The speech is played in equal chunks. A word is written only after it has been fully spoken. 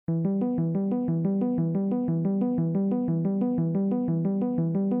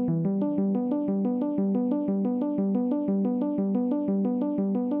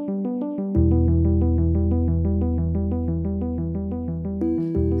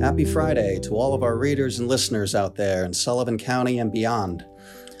Happy Friday to all of our readers and listeners out there in Sullivan County and beyond.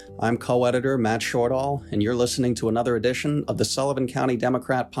 I'm co-editor Matt Shortall, and you're listening to another edition of the Sullivan County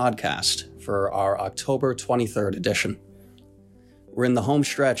Democrat podcast for our October 23rd edition. We're in the home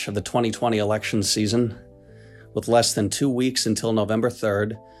stretch of the 2020 election season. With less than 2 weeks until November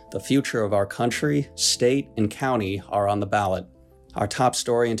 3rd, the future of our country, state, and county are on the ballot. Our top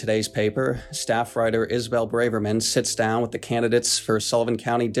story in today's paper, staff writer Isabel Braverman sits down with the candidates for Sullivan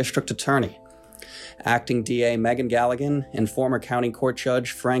County District Attorney, acting DA Megan Galligan and former County Court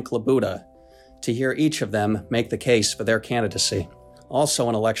Judge Frank Labuda, to hear each of them make the case for their candidacy. Also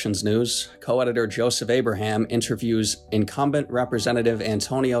in elections news, co-editor Joseph Abraham interviews incumbent Representative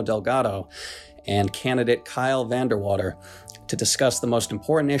Antonio Delgado and candidate Kyle Vanderwater to discuss the most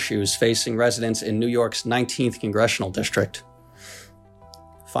important issues facing residents in New York's 19th Congressional District.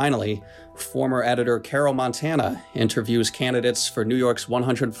 Finally, former editor Carol Montana interviews candidates for New York's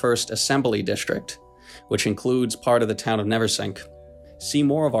 101st Assembly District, which includes part of the town of Neversink. See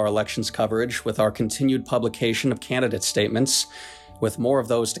more of our elections coverage with our continued publication of candidate statements, with more of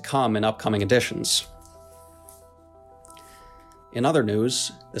those to come in upcoming editions. In other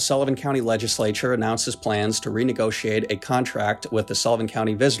news, the Sullivan County Legislature announces plans to renegotiate a contract with the Sullivan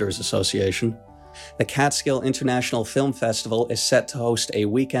County Visitors Association. The Catskill International Film Festival is set to host a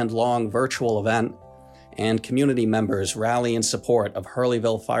weekend-long virtual event, and community members rally in support of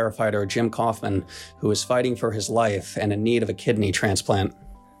Hurleyville firefighter Jim Kaufman, who is fighting for his life and in need of a kidney transplant.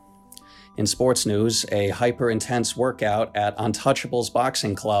 In sports news, a hyper-intense workout at Untouchables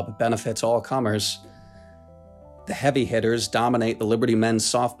Boxing Club benefits all comers. The heavy hitters dominate the Liberty Men's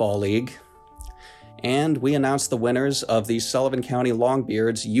Softball League. And we announce the winners of the Sullivan County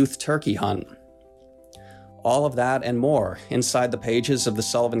Longbeards Youth Turkey Hunt. All of that and more inside the pages of the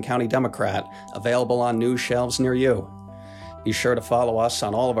Sullivan County Democrat, available on news shelves near you. Be sure to follow us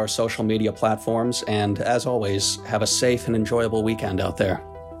on all of our social media platforms, and as always, have a safe and enjoyable weekend out there.